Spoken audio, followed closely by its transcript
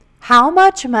How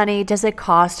much money does it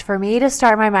cost for me to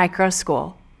start my micro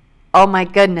school? Oh my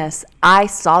goodness. I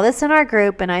saw this in our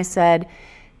group and I said,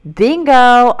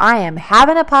 bingo, I am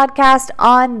having a podcast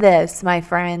on this, my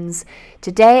friends.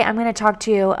 Today, I'm going to talk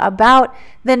to you about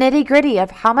the nitty-gritty of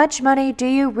how much money do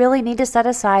you really need to set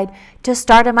aside to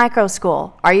start a micro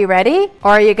school. Are you ready?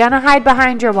 Or are you going to hide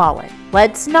behind your wallet?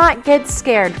 Let's not get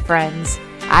scared, friends.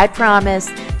 I promise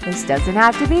this doesn't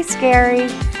have to be scary.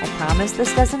 I promise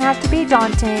this doesn't have to be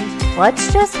daunting.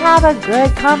 Let's just have a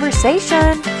good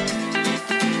conversation.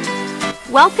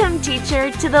 Welcome,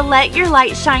 teacher, to the Let Your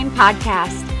Light Shine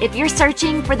podcast. If you're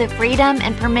searching for the freedom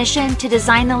and permission to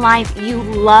design the life you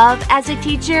love as a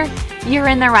teacher, you're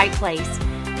in the right place.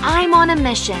 I'm on a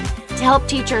mission to help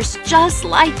teachers just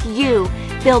like you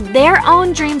build their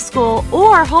own dream school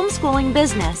or homeschooling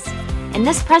business. In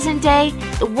this present day,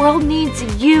 the world needs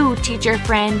you, teacher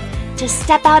friend, to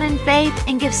step out in faith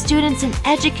and give students an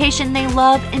education they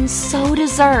love and so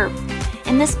deserve.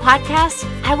 In this podcast,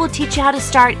 I will teach you how to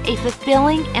start a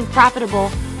fulfilling and profitable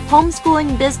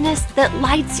homeschooling business that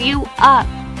lights you up.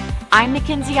 I'm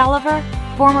Mackenzie Oliver,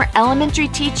 former elementary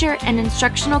teacher and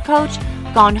instructional coach,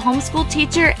 gone homeschool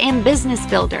teacher and business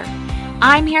builder.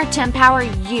 I'm here to empower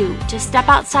you to step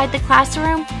outside the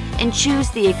classroom and choose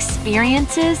the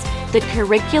experiences, the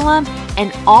curriculum,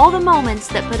 and all the moments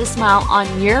that put a smile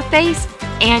on your face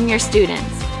and your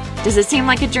students. Does it seem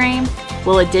like a dream?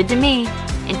 Well, it did to me,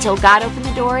 until God opened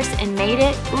the doors and made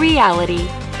it reality.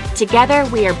 Together,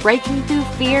 we are breaking through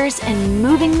fears and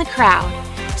moving the crowd.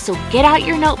 So get out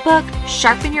your notebook,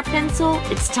 sharpen your pencil.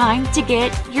 It's time to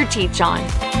get your teach on.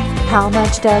 How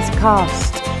much does it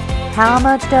cost? How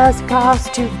much does it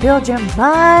cost to build your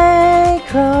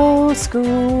micro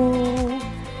school?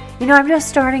 You know, I'm just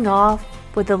starting off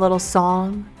with a little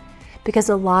song because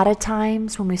a lot of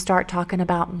times when we start talking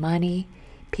about money,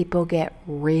 people get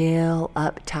real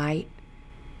uptight.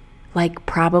 Like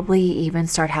probably even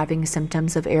start having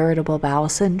symptoms of irritable bowel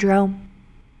syndrome.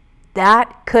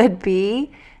 That could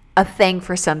be a thing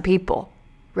for some people,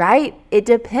 right? It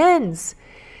depends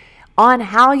on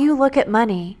how you look at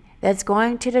money. That's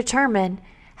going to determine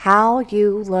how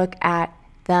you look at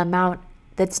the amount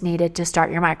that's needed to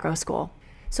start your micro school.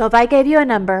 So if I gave you a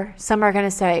number, some are going to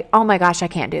say, oh my gosh, I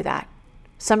can't do that.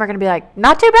 Some are going to be like,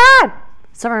 not too bad.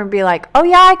 Some are going to be like, oh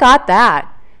yeah, I got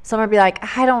that. Some are going to be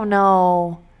like, I don't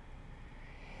know.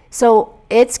 So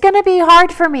it's going to be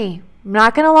hard for me, I'm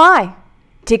not going to lie,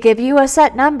 to give you a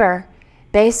set number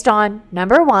based on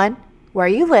number one, where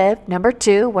you live, number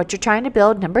two, what you're trying to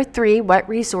build, number three, what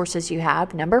resources you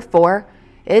have, number four.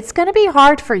 It's going to be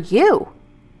hard for you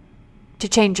to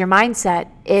change your mindset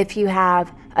if you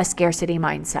have a scarcity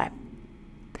mindset.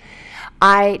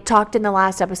 I talked in the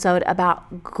last episode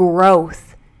about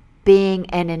growth being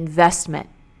an investment.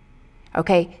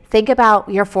 Okay, think about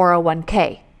your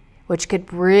 401k. Which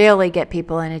could really get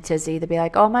people in a tizzy. They'd be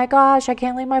like, oh my gosh, I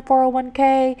can't leave my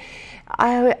 401k.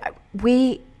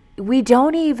 We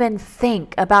don't even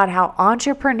think about how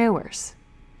entrepreneurs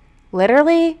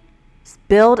literally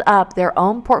build up their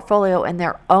own portfolio and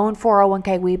their own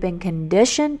 401k. We've been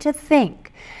conditioned to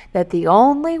think that the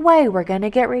only way we're going to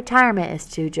get retirement is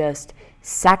to just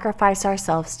sacrifice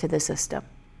ourselves to the system.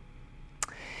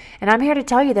 And I'm here to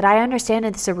tell you that I understand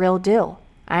it's a real deal.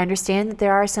 I understand that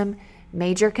there are some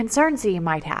major concerns that you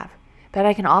might have. But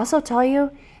I can also tell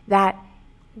you that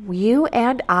you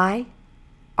and I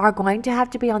are going to have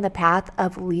to be on the path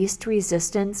of least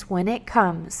resistance when it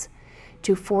comes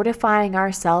to fortifying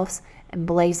ourselves and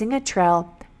blazing a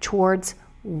trail towards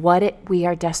what we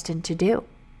are destined to do.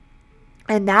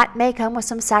 And that may come with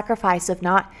some sacrifice of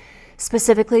not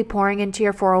specifically pouring into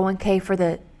your 401k for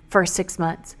the first 6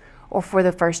 months or for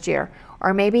the first year.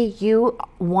 Or maybe you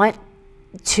want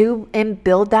to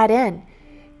build that in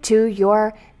to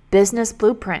your business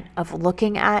blueprint of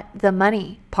looking at the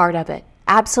money part of it.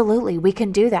 Absolutely, we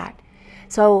can do that.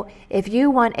 So if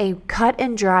you want a cut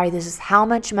and dry, this is how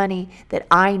much money that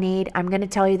I need, I'm going to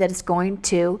tell you that it's going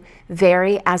to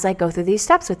vary as I go through these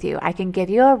steps with you. I can give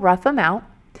you a rough amount,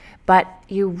 but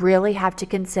you really have to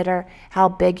consider how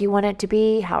big you want it to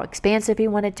be, how expansive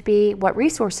you want it to be, what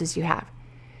resources you have.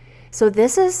 So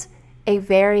this is a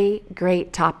very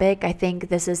great topic. I think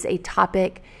this is a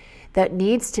topic that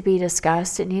needs to be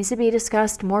discussed. It needs to be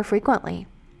discussed more frequently.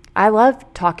 I love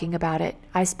talking about it.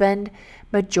 I spend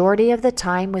majority of the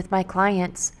time with my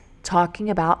clients talking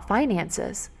about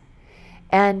finances.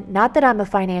 And not that I'm a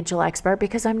financial expert,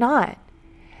 because I'm not.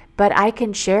 But I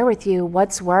can share with you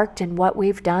what's worked and what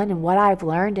we've done and what I've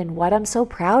learned and what I'm so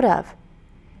proud of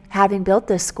having built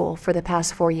this school for the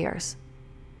past 4 years.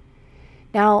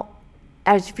 Now,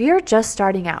 as if you're just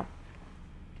starting out,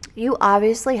 you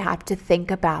obviously have to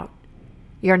think about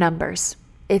your numbers.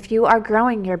 If you are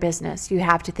growing your business, you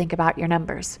have to think about your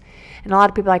numbers. And a lot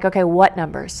of people are like, okay, what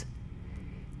numbers?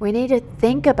 We need to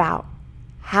think about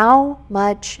how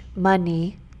much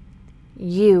money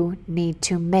you need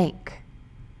to make.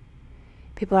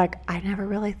 People are like, I never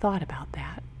really thought about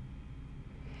that.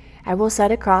 I will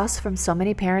sit across from so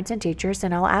many parents and teachers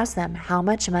and I'll ask them, how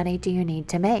much money do you need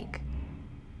to make?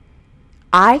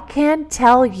 I can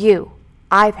tell you,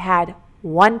 I've had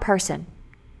one person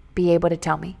be able to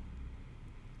tell me.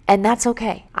 And that's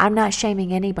okay. I'm not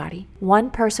shaming anybody. One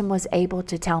person was able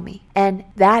to tell me. And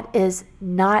that is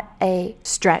not a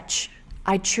stretch.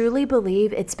 I truly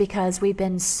believe it's because we've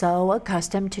been so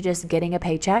accustomed to just getting a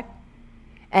paycheck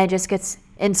and it just gets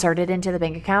inserted into the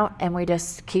bank account and we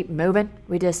just keep moving.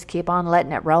 We just keep on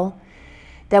letting it roll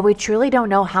that we truly don't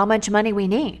know how much money we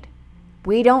need.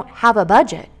 We don't have a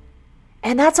budget.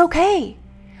 And that's okay.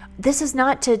 This is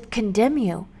not to condemn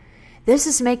you. This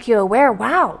is to make you aware,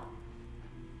 wow,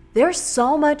 there's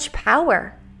so much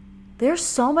power. There's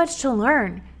so much to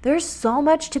learn. There's so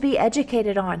much to be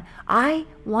educated on. I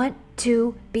want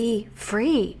to be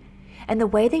free. And the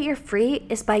way that you're free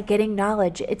is by getting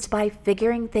knowledge. It's by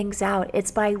figuring things out.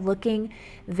 It's by looking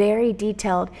very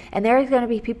detailed. And there are going to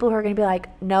be people who are going to be like,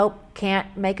 nope,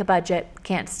 can't make a budget,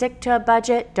 can't stick to a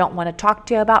budget, don't want to talk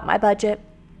to you about my budget.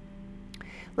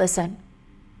 Listen,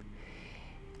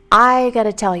 I got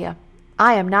to tell you,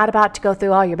 I am not about to go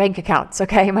through all your bank accounts,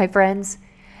 okay, my friends?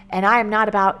 And I am not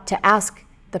about to ask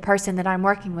the person that I'm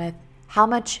working with, how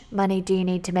much money do you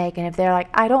need to make? And if they're like,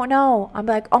 I don't know, I'm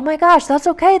like, oh my gosh, that's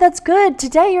okay. That's good.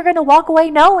 Today you're going to walk away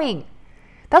knowing.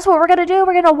 That's what we're going to do.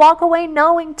 We're going to walk away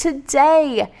knowing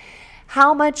today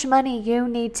how much money you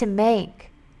need to make.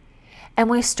 And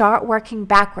we start working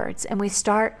backwards and we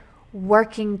start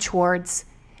working towards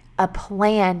a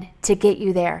plan to get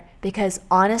you there. Because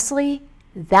honestly,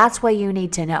 that's what you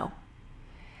need to know.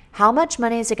 How much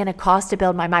money is it going to cost to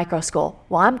build my Microschool?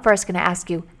 Well, I'm first going to ask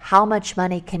you, how much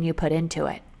money can you put into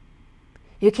it?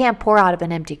 You can't pour out of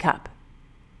an empty cup.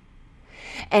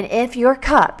 And if your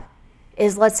cup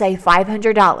is, let's say,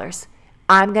 $500,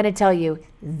 I'm going to tell you,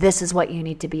 this is what you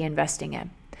need to be investing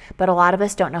in. But a lot of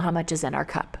us don't know how much is in our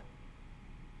cup.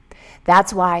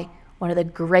 That's why one of the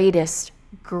greatest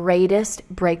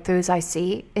breakthroughs I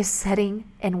see is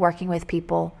sitting and working with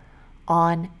people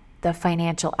on the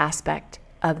financial aspect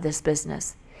of this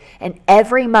business. And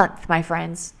every month, my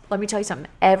friends, let me tell you something.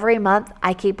 Every month,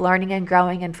 I keep learning and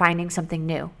growing and finding something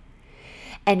new.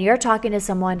 And you're talking to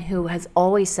someone who has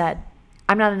always said,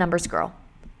 I'm not a numbers girl.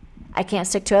 I can't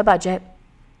stick to a budget.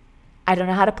 I don't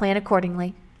know how to plan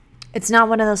accordingly. It's not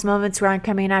one of those moments where I'm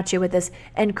coming at you with this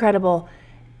incredible,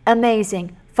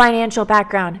 amazing financial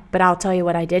background. But I'll tell you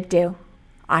what I did do.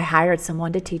 I hired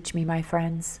someone to teach me, my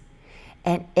friends.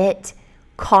 And it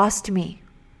cost me.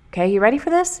 Okay, you ready for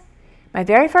this? My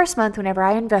very first month, whenever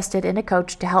I invested in a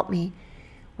coach to help me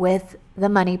with the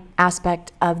money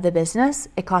aspect of the business,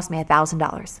 it cost me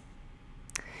 $1,000.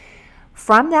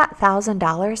 From that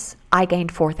 $1,000, I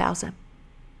gained $4,000.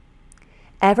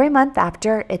 Every month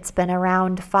after, it's been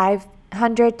around $500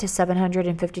 to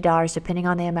 $750, depending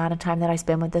on the amount of time that I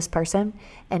spend with this person.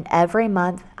 And every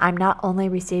month, I'm not only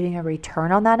receiving a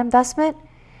return on that investment,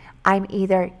 I'm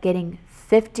either getting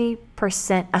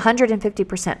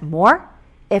 150% more,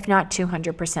 if not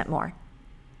 200% more.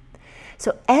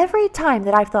 So every time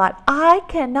that I thought, I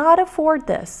cannot afford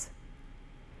this,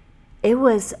 it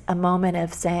was a moment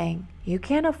of saying, you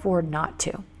can't afford not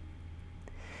to.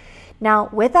 Now,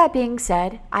 with that being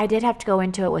said, I did have to go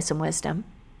into it with some wisdom.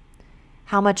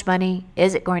 How much money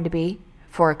is it going to be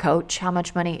for a coach? How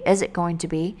much money is it going to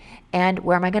be? And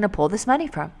where am I going to pull this money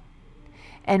from?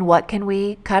 And what can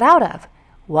we cut out of?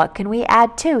 What can we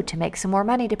add to make some more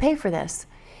money to pay for this?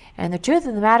 And the truth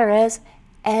of the matter is,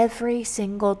 every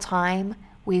single time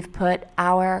we've put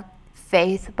our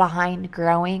faith behind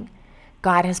growing,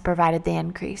 God has provided the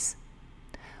increase.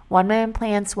 One man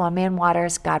plants, one man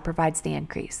waters, God provides the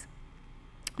increase.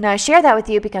 Now, I share that with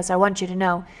you because I want you to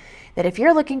know that if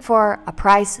you're looking for a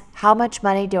price, how much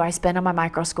money do I spend on my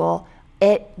Microschool,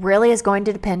 it really is going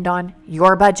to depend on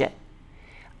your budget.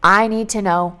 I need to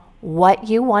know what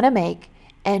you want to make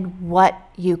and what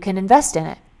you can invest in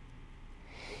it.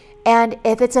 And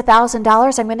if it's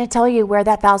 $1,000, I'm going to tell you where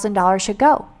that $1,000 should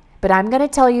go. But I'm going to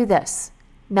tell you this.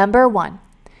 Number one,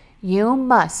 you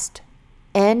must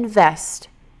invest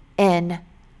in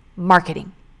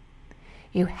marketing.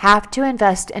 You have to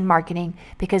invest in marketing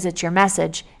because it's your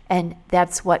message and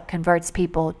that's what converts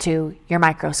people to your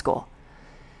Microschool.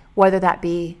 Whether that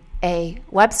be a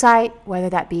website, whether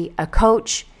that be a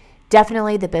coach,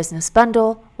 definitely the business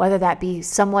bundle, whether that be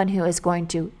someone who is going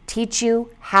to teach you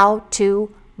how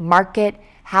to market,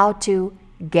 how to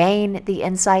gain the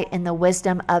insight and the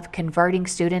wisdom of converting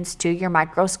students to your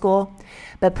micro school.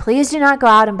 But please do not go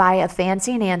out and buy a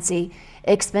fancy Nancy,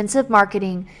 expensive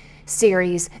marketing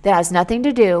series that has nothing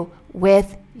to do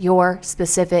with your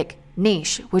specific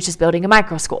niche, which is building a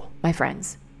micro school, my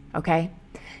friends. Okay?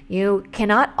 You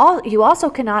also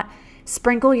cannot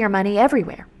sprinkle your money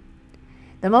everywhere.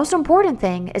 The most important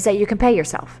thing is that you can pay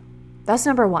yourself. That's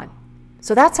number one.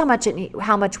 So that's how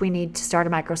much we need to start a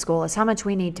micro school, is how much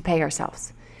we need to pay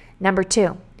ourselves. Number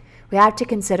two, we have to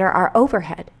consider our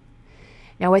overhead.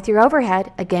 Now with your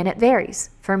overhead, again, it varies.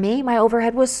 For me, my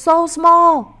overhead was so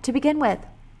small to begin with.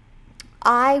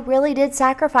 I really did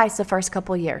sacrifice the first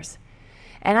couple years.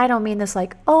 And I don't mean this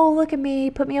like, oh, look at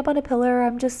me, put me up on a pillar,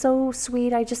 I'm just so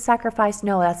sweet, I just sacrificed.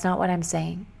 No, that's not what I'm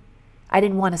saying. I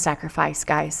didn't want to sacrifice,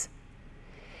 guys.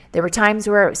 There were times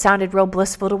where it sounded real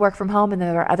blissful to work from home, and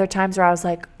there were other times where I was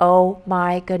like, oh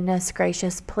my goodness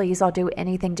gracious, please, I'll do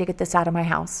anything to get this out of my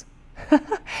house.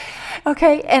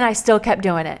 Okay, and I still kept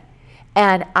doing it.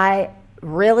 And I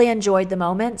really enjoyed the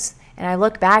moments, and I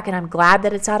look back and I'm glad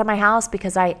that it's out of my house,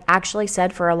 because I actually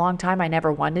said for a long time I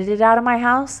never wanted it out of my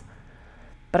house.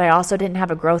 But I also didn't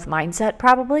have a growth mindset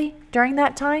probably during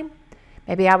that time.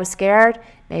 Maybe I was scared.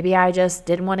 Maybe I just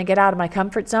didn't want to get out of my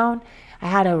comfort zone. I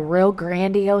had a real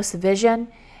grandiose vision,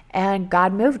 and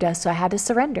God moved us, so I had to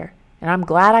surrender. And I'm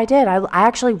glad I did. I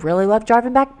actually really loved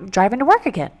driving to work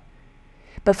again.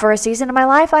 But for a season of my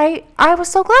life, I was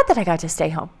so glad that I got to stay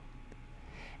home.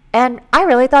 And I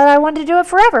really thought I wanted to do it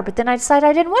forever, but then I decided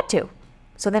I didn't want to.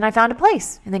 So then I found a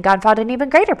place, and then God found an even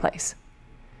greater place.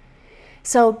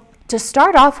 So to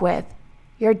start off with,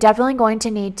 you're definitely going to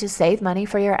need to save money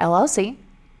for your LLC.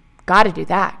 Got to do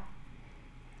that.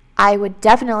 I would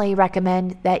definitely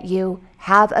recommend that you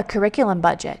have a curriculum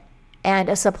budget and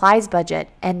a supplies budget,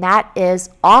 and that is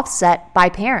offset by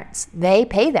parents. They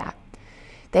pay that.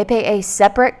 They pay a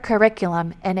separate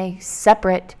curriculum and a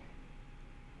separate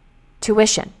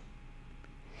tuition.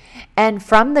 And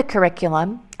from the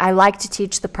curriculum, I like to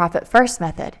teach the Profit First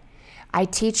method. I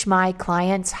teach my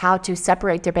clients how to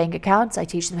separate their bank accounts. I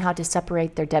teach them how to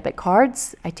separate their debit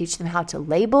cards. I teach them how to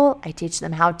label. I teach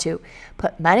them how to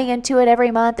put money into it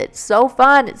every month. It's so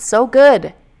fun. It's so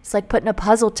good. It's like putting a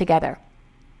puzzle together.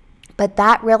 But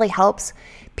that really helps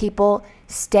people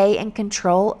stay in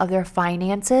control of their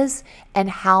finances and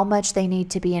how much they need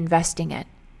to be investing in.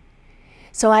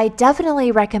 So I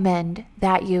definitely recommend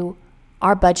that you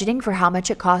are budgeting for how much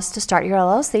it costs to start your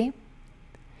LLC.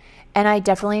 And I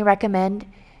definitely recommend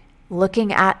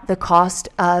looking at the cost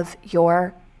of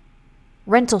your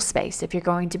rental space if you're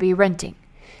going to be renting,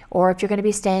 or if you're going to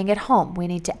be staying at home. We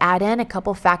need to add in a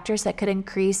couple factors that could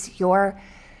increase your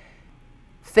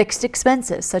fixed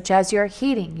expenses, such as your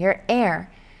heating, your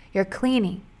air, your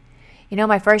cleaning. You know,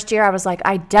 my first year I was like,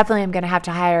 I definitely am going to have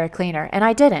to hire a cleaner, and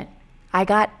I didn't. I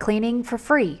got cleaning for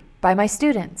free by my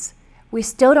students. We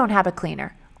still don't have a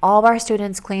cleaner. All of our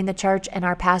students clean the church, and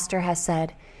our pastor has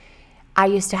said, I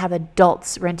used to have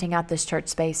adults renting out this church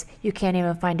space. You can't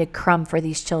even find a crumb for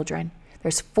these children.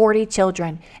 There's 40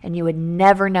 children, and you would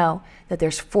never know that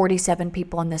there's 47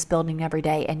 people in this building every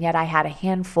day. And yet I had a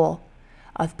handful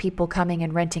of people coming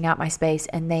and renting out my space,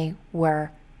 and they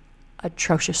were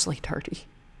atrociously dirty.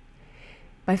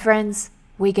 My friends,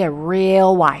 we get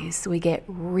real wise. We get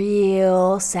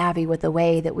real savvy with the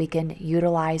way that we can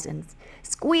utilize and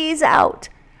squeeze out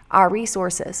our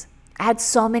resources. I had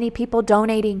so many people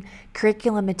donating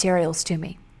curriculum materials to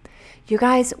me. You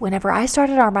guys, whenever I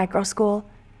started our micro school,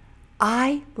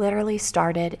 I literally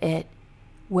started it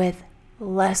with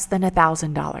less than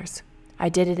 $1,000. I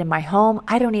did it in my home.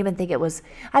 I think it was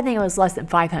less than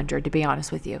 $500, to be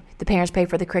honest with you. The parents paid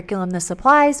for the curriculum, the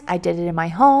supplies. I did it in my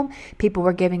home. People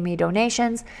were giving me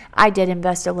donations. I did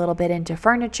invest a little bit into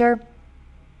furniture.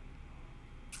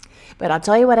 But I'll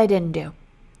tell you what I didn't do.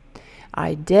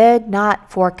 I did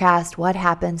not forecast what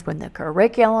happens when the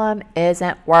curriculum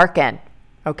isn't working.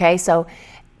 Okay, so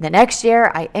the next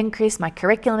year I increased my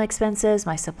curriculum expenses,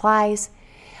 my supplies.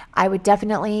 I would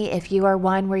definitely, if you are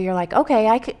one where you're like, okay,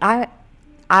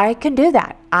 I can do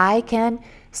that. I can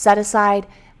set aside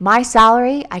my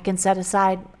salary. I can set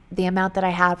aside the amount that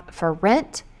I have for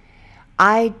rent.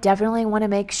 I definitely want to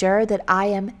make sure that I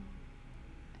am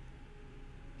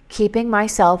keeping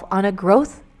myself on a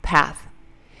growth path,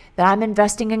 that I'm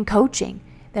investing in coaching,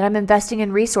 that I'm investing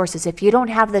in resources. If you don't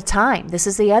have the time, this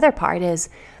is the other part, is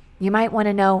you might want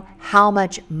to know how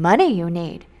much money you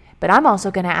need, but I'm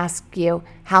also going to ask you,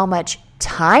 how much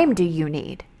time do you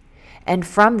need? And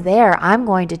from there, I'm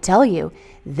going to tell you,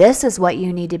 this is what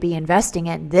you need to be investing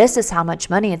in. This is how much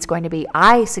money it's going to be.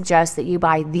 I suggest that you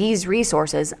buy these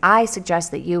resources. I suggest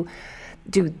that you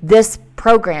do this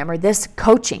program or this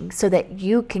coaching so that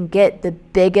you can get the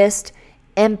biggest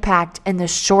impact in the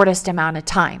shortest amount of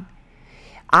time.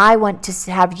 I want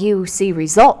to have you see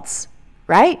results,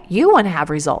 right? You want to have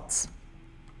results.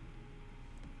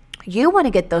 You want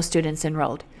to get those students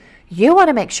enrolled. You want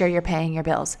to make sure you're paying your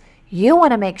bills. You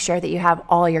want to make sure that you have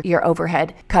all your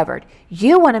overhead covered.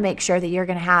 You want to make sure that you're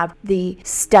going to have the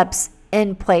steps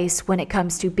in place when it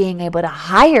comes to being able to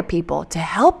hire people to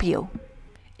help you.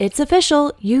 It's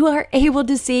official. You are able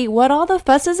to see what all the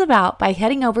fuss is about by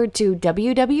heading over to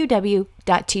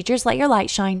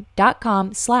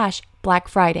www.teachersletyourlightshine.com/Black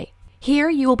Friday.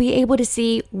 Here you will be able to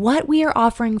see what we are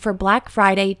offering for Black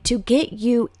Friday to get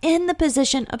you in the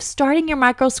position of starting your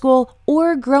microschool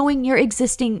or growing your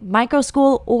existing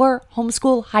microschool or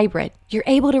homeschool hybrid. You're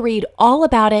able to read all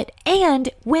about it, and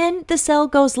when the sale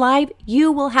goes live,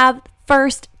 you will have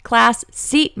first class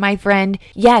seat, my friend.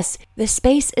 Yes, the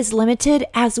space is limited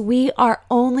as we are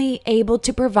only able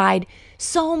to provide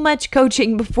so much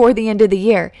coaching before the end of the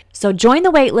year. So join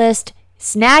the wait list.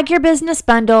 Snag your business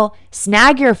bundle,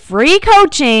 snag your free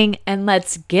coaching, and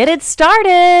let's get it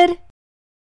started.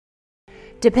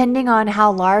 Depending on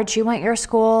how large you want your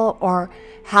school or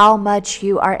how much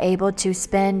you are able to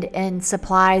spend in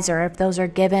supplies, or if those are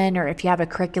given, or if you have a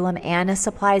curriculum and a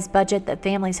supplies budget that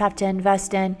families have to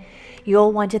invest in,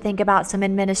 you'll want to think about some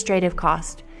administrative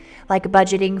cost, like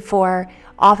budgeting for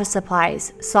office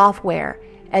supplies, software,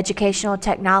 educational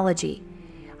technology.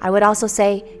 I would also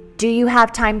say, do you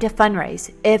have time to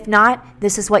fundraise? If not,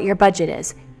 this is what your budget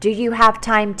is. Do you have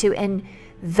time to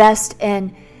invest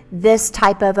in this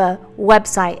type of a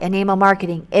website and email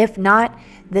marketing? If not,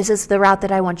 this is the route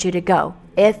that I want you to go.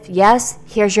 If yes,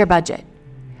 here's your budget.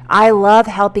 I love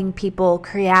helping people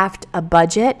craft a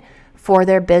budget for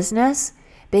their business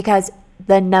because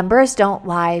the numbers don't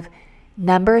lie.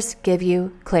 Numbers give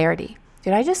you clarity.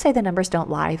 Did I just say the numbers don't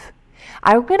lie?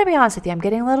 I'm going to be honest with you. I'm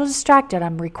getting a little distracted.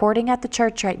 I'm recording at the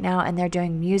church right now, and they're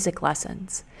doing music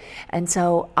lessons. And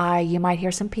so you might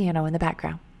hear some piano in the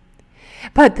background.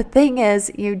 But the thing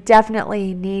is, you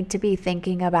definitely need to be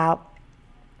thinking about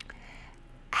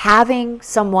having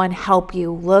someone help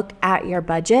you look at your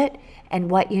budget and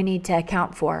what you need to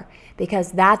account for,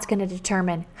 because that's going to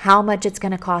determine how much it's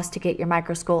going to cost to get your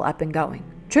microschool up and going.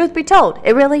 Truth be told,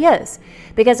 it really is,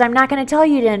 because I'm not going to tell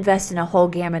you to invest in a whole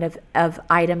gamut of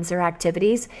items or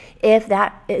activities if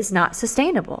that is not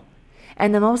sustainable.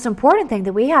 And the most important thing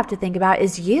that we have to think about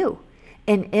is you.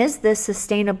 And is this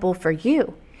sustainable for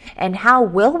you? And how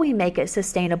will we make it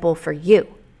sustainable for you?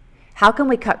 How can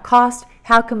we cut costs?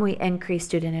 How can we increase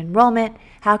student enrollment?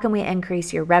 How can we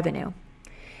increase your revenue?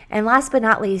 And last but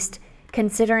not least,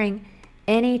 considering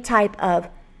any type of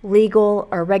legal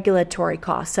or regulatory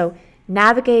costs. So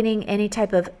navigating any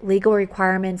type of legal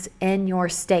requirements in your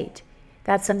state.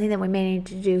 That's something that we may need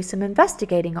to do some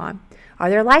investigating on. Are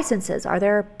there licenses? Are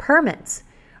there permits?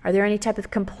 Are there any type of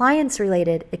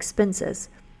compliance-related expenses?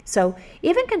 So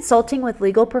even consulting with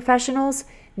legal professionals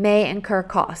may incur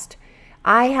cost.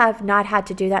 I have not had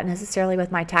to do that necessarily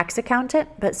with my tax accountant,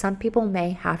 but some people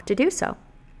may have to do so.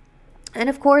 And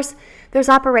of course, there's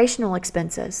operational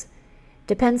expenses.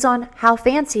 Depends on how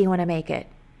fancy you want to make it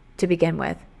to begin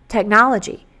with.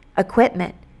 Technology,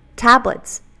 equipment,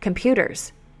 tablets,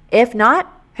 computers. If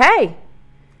not, hey,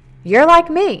 you're like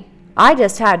me. I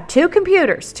just had 2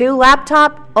 computers, 2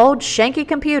 laptop, old shanky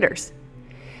computers.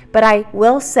 But I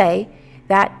will say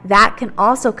that can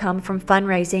also come from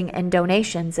fundraising and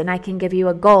donations, and I can give you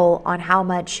a goal on how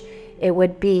much it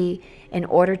would be in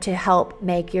order to help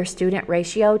make your student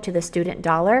ratio to the student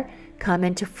dollar come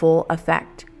into full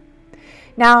effect.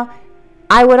 Now,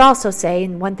 I would also say,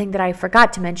 and one thing that I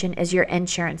forgot to mention is your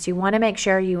insurance. You want to make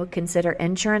sure you consider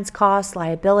insurance costs,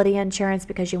 liability insurance,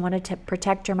 because you want to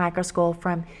protect your microschool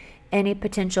from any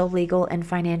potential legal and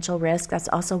financial risk. That's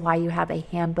also why you have a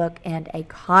handbook and a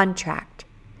contract.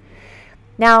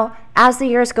 Now, as the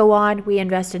years go on, we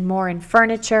invested more in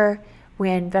furniture. We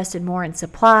invested more in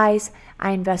supplies.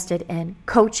 I invested in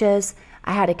coaches.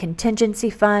 I had a contingency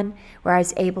fund where I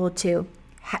was able to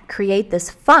create this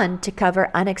fund to cover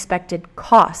unexpected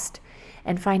cost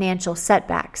and financial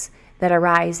setbacks that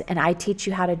arise, and I teach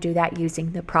you how to do that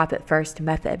using the Profit First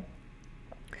method.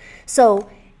 So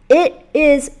it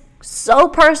is so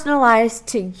personalized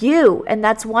to you, and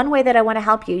that's one way that I want to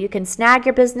help you. You can snag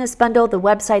your business bundle. The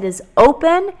website is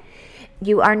open.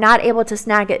 You are not able to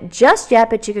snag it just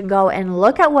yet, but you can go and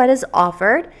look at what is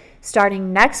offered.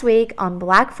 Starting next week on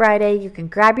Black Friday, you can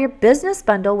grab your business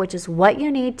bundle, which is what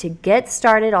you need to get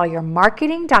started, all your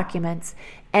marketing documents,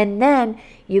 and then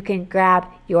you can grab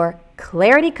your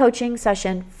clarity coaching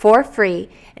session for free,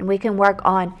 and we can work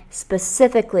on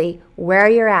specifically where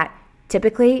you're at,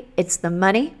 Typically, it's the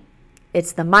money,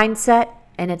 it's the mindset,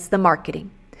 and it's the marketing.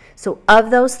 So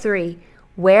of those three,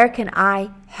 where can I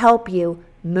help you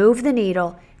move the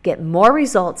needle, get more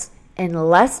results in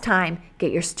less time,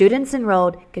 get your students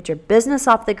enrolled, get your business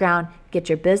off the ground, get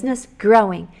your business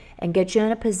growing, and get you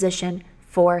in a position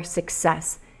for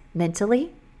success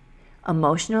mentally,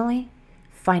 emotionally,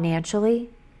 financially,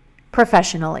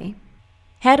 professionally?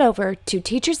 Head over to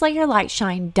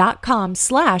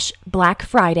teachersletyourlightshine.com/Black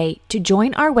Friday to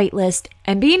join our waitlist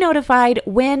and be notified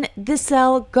when the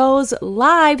sale goes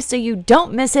live so you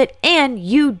don't miss it and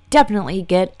you definitely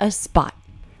get a spot.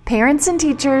 Parents and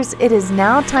teachers, it is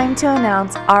now time to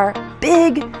announce our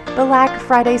big Black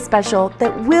Friday special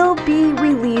that will be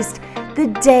released the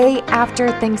day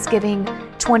after Thanksgiving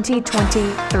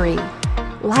 2023.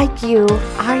 Like you,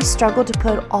 I struggled to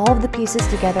put all of the pieces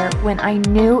together when I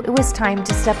knew it was time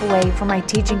to step away from my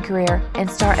teaching career and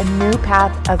start a new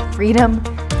path of freedom,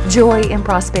 joy, and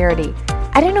prosperity.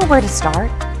 I didn't know where to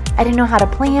start. I didn't know how to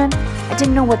plan. I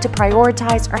didn't know what to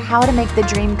prioritize or how to make the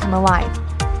dream come alive.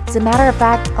 As a matter of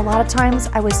fact, a lot of times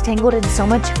I was tangled in so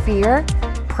much fear,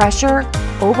 pressure,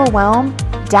 overwhelm,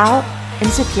 doubt,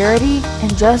 insecurity,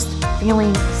 and just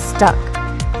feeling stuck.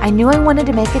 I knew I wanted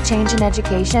to make a change in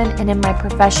education and in my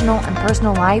professional and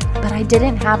personal life, but I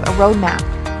didn't have a roadmap.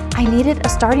 I needed a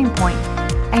starting point.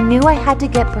 I knew I had to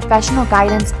get professional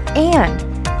guidance and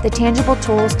the tangible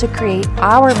tools to create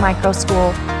our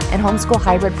Microschool and Homeschool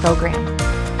hybrid program.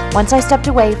 Once I stepped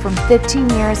away from 15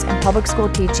 years in public school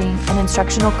teaching and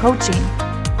instructional coaching,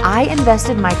 I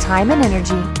invested my time and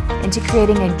energy into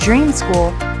creating a dream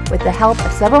school with the help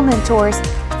of several mentors,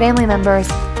 family members,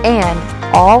 and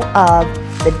all of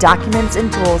the documents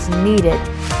and tools needed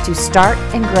to start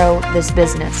and grow this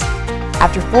business.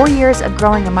 After 4 years of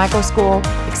growing a Microschool,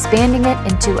 expanding it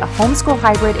into a homeschool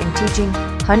hybrid and teaching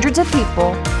hundreds of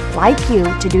people like you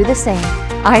to do the same,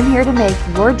 I'm here to make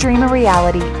your dream a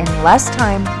reality in less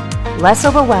time, less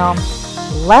overwhelm,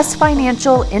 less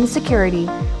financial insecurity,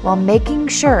 while making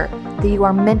sure that you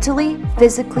are mentally,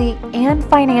 physically, and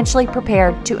financially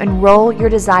prepared to enroll your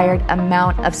desired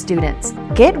amount of students.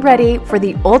 Get ready for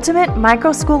the ultimate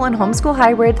Microschool and Homeschool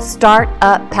hybrid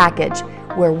startup package,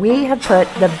 where we have put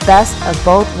the best of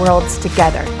both worlds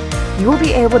together. You will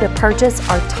be able to purchase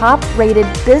our top-rated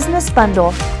business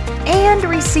bundle and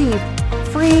receive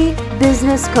free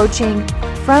business coaching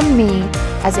from me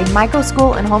as a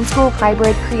Microschool and Homeschool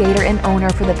hybrid creator and owner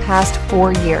for the past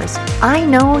 4 years. I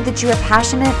know that you are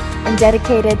passionate and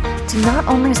dedicated to not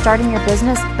only starting your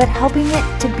business, but helping it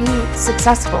to be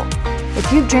successful.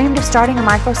 If you've dreamed of starting a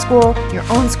Microschool, your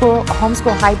own school, a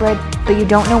homeschool hybrid, but you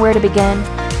don't know where to begin,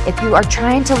 if you are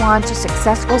trying to launch a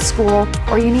successful school,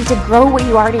 or you need to grow what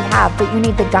you already have, but you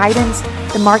need the guidance,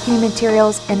 the marketing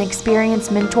materials, and experienced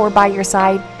mentor by your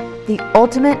side, the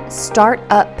ultimate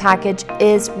startup package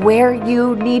is where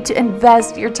you need to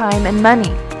invest your time and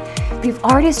money. If you've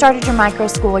already started your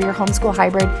Microschool or your homeschool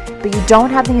hybrid, but you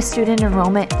don't have the student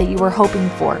enrollment that you were hoping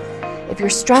for, if you're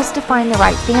stressed to find the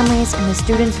right families and the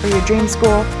students for your dream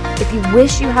school, if you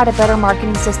wish you had a better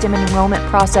marketing system and enrollment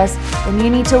process, then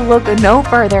you need to look no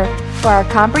further for our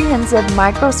comprehensive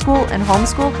Microschool and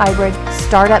Homeschool hybrid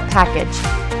startup package.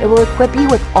 It will equip you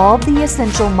with all of the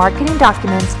essential marketing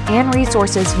documents and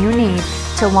resources you need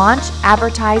to launch,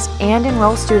 advertise, and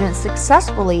enroll students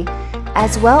successfully,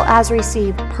 as well as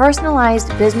receive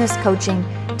personalized business coaching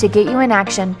to get you in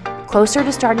action closer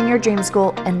to starting your dream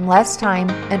school in less time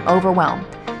and overwhelm.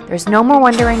 There's no more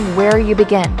wondering where you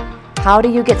begin. How do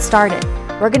you get started?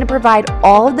 We're going to provide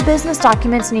all of the business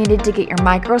documents needed to get your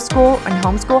Microschool and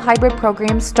Homeschool hybrid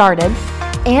program started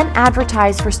and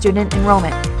advertise for student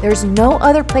enrollment. There's no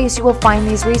other place you will find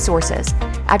these resources.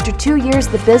 After 2 years,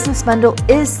 the business bundle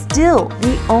is still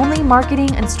the only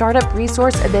marketing and startup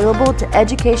resource available to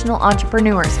educational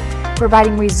entrepreneurs,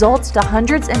 providing results to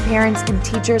hundreds of parents and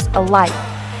teachers alike.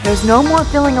 There's no more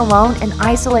feeling alone and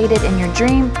isolated in your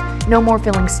dream, no more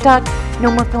feeling stuck, no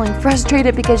more feeling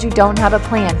frustrated because you don't have a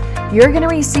plan. You're going to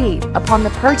receive, upon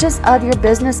the purchase of your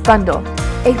business bundle,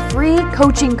 a free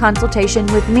coaching consultation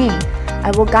with me. I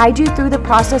will guide you through the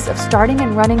process of starting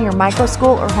and running your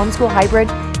Microschool or Homeschool hybrid,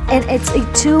 and it's a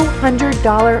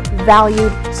 $200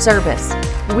 valued service.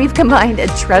 We've combined a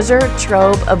treasure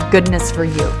trove of goodness for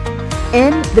you.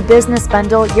 In the business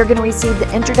bundle, you're going to receive the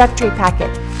introductory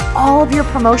packet, all of your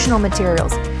promotional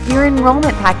materials, your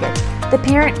enrollment package, the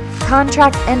parent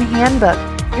contract and handbook,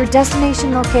 your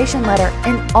destination location letter,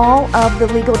 and all of the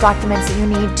legal documents that you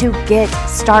need to get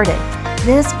started.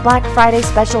 This Black Friday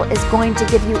special is going to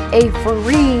give you a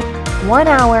free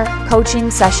 1-hour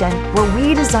coaching session where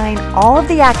we design all of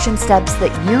the action steps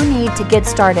that you need to get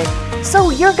started. So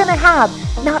you're going to have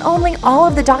not only all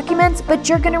of the documents, but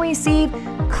you're going to receive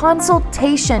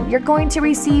consultation. You're going to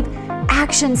receive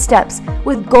action steps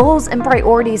with goals and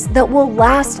priorities that will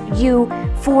last you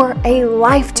for a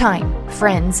lifetime.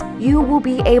 Friends, you will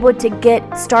be able to get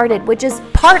started, which is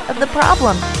part of the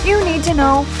problem. You need to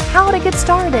know how to get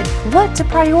started, what to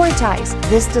prioritize.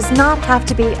 This does not have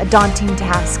to be a daunting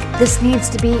task. This needs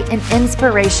to be an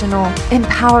inspirational,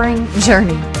 empowering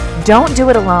journey. Don't do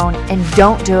it alone, and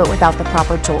don't do it without the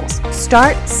proper tools.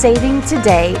 Start saving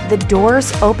today. The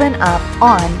doors open up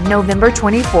on November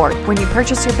 24th. When you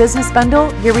purchase your business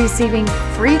bundle, you're receiving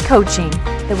free coaching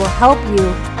that will help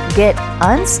you get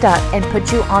unstuck and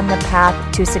put you on the path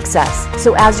to success.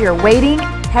 So as you're waiting,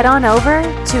 head on over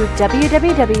to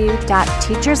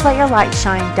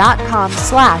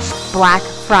www.teachersletyourlightshine.com/Black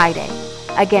Friday.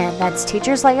 Again, that's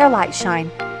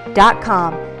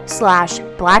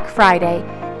teachersletyourlightshine.com/Black Friday.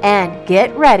 And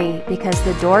get ready, because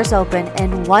the doors open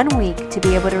in 1 week to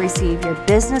be able to receive your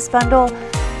business bundle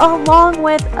along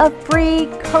with a free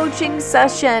coaching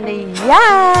session.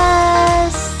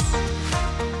 Yes!